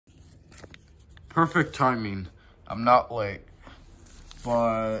Perfect timing. I'm not late.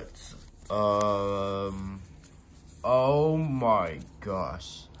 But, oh my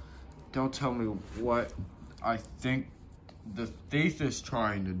gosh. Don't tell me what I think the thief is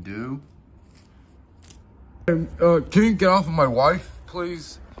trying to do. Can you get off of my wife,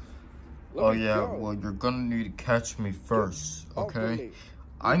 please? Oh yeah, well, you're gonna need to catch me first, okay?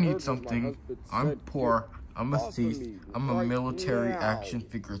 I need something. I'm poor. I'm a thief. I'm a military action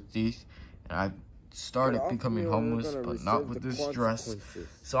figure thief. And I started becoming homeless, but not with this dress.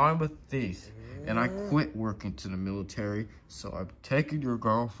 So I'm a thief. And I quit working to the military. So I've taken your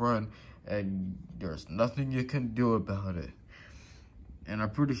girlfriend, and there's nothing you can do about it. And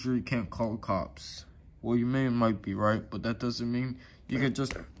I'm pretty sure you can't call the cops. Well, you might be right, but that doesn't mean you can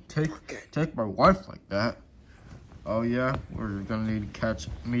just take my wife like that. Oh yeah, well, you're gonna need to catch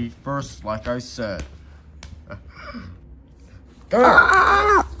me first, like I said.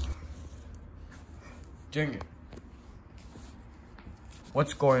 Ah! Dang it.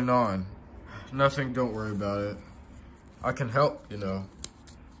 What's going on? Nothing, don't worry about it. I can help, you know.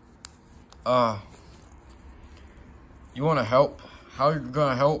 You wanna help? How are you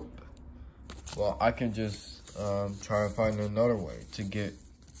gonna help? Well, I can just try and find another way to get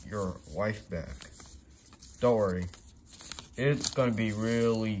your wife back. Don't worry. It's gonna be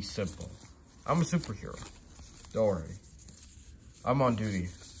really simple. I'm a superhero. Don't worry. I'm on duty.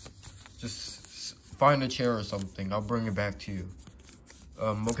 Just find a chair or something. I'll bring it back to you.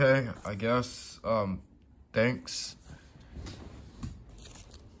 Okay, I guess. Thanks.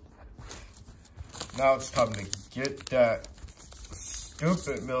 Now it's time to get that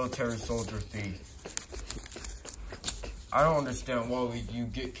stupid military soldier thief. I don't understand why you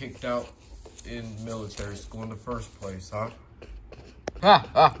get kicked out in military school in the first place, huh?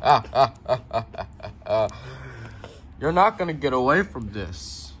 You're not gonna get away from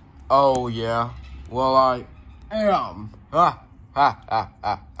this. Oh yeah, well I am.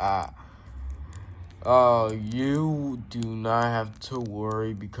 You do not have to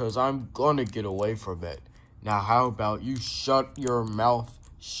worry because I'm gonna get away from it. Now how about you shut your mouth,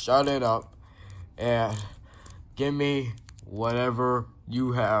 shut it up, and give me whatever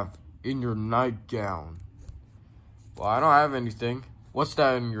you have in your nightgown. Well, I don't have anything. What's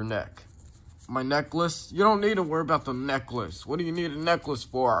that in your neck? My necklace? You don't need to worry about the necklace. What do you need a necklace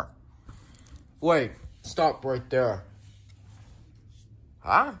for? Wait, stop right there.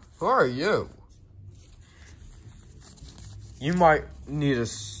 Huh? Who are you? You might need to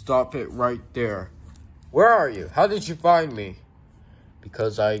stop it right there. Where are you? How did you find me?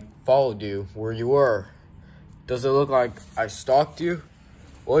 Because I followed you where you were. Does it look like I stalked you?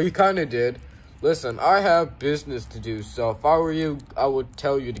 Well, you kind of did. Listen, I have business to do, so if I were you, I would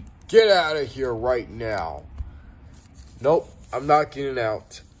tell you to get out of here right now. Nope, I'm not getting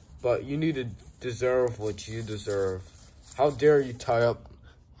out. But you need to deserve what you deserve. How dare you tie up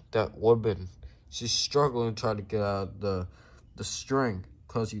that woman? She's struggling trying to get out of the string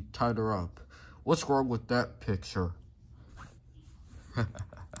because you tied her up. What's wrong with that picture?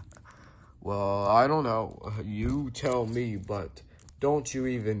 Well, I don't know. You tell me, but don't you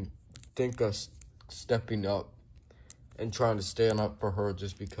even think of stepping up and trying to stand up for her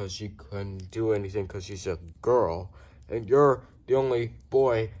just because she couldn't do anything because she's a girl. And you're the only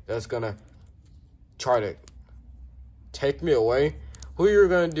boy that's gonna try to take me away. Who you're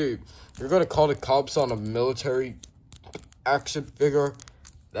gonna do? You're gonna call the cops on a military action figure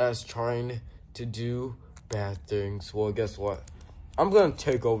that's trying to do bad things. Well, guess what? I'm gonna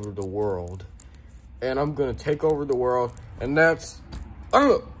take over the world. And I'm gonna take over the world, and that's...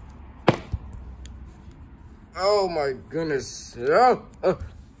 Oh my goodness.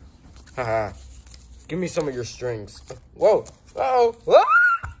 Haha. Give me some of your strings. Whoa. Oh.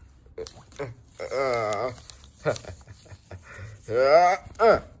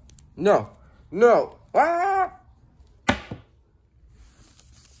 No. No.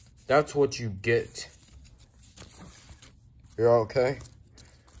 That's what you get. You're okay?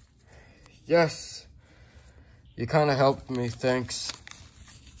 Yes. You kind of helped me, thanks.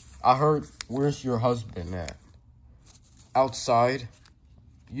 I heard, where's your husband at? Outside?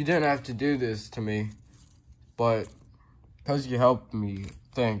 You didn't have to do this to me, but because you helped me,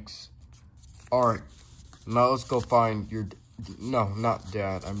 thanks. Alright, now let's go find your, no, not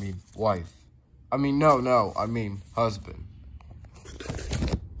dad, I mean wife. I mean, I mean husband.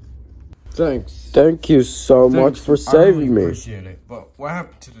 Thanks. Thank you so much for saving me. I really appreciate it, but what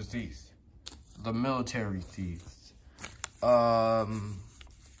happened to the thieves? The military thieves. I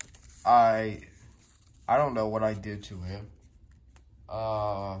don't know what I did to him.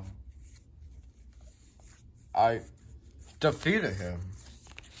 I defeated him,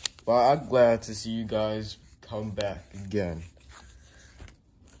 But I'm glad to see you guys come back again.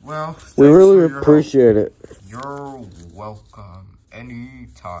 Well, we really appreciate it. You're welcome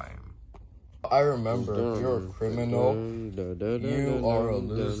anytime. I remember if you're a criminal, you are a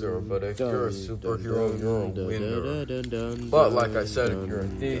loser, but if you're a superhero, you're a winner. But like I said, if you're a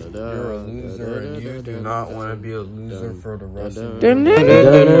thief, you're a loser, and you do not want to be a loser for the rest of your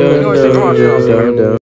life.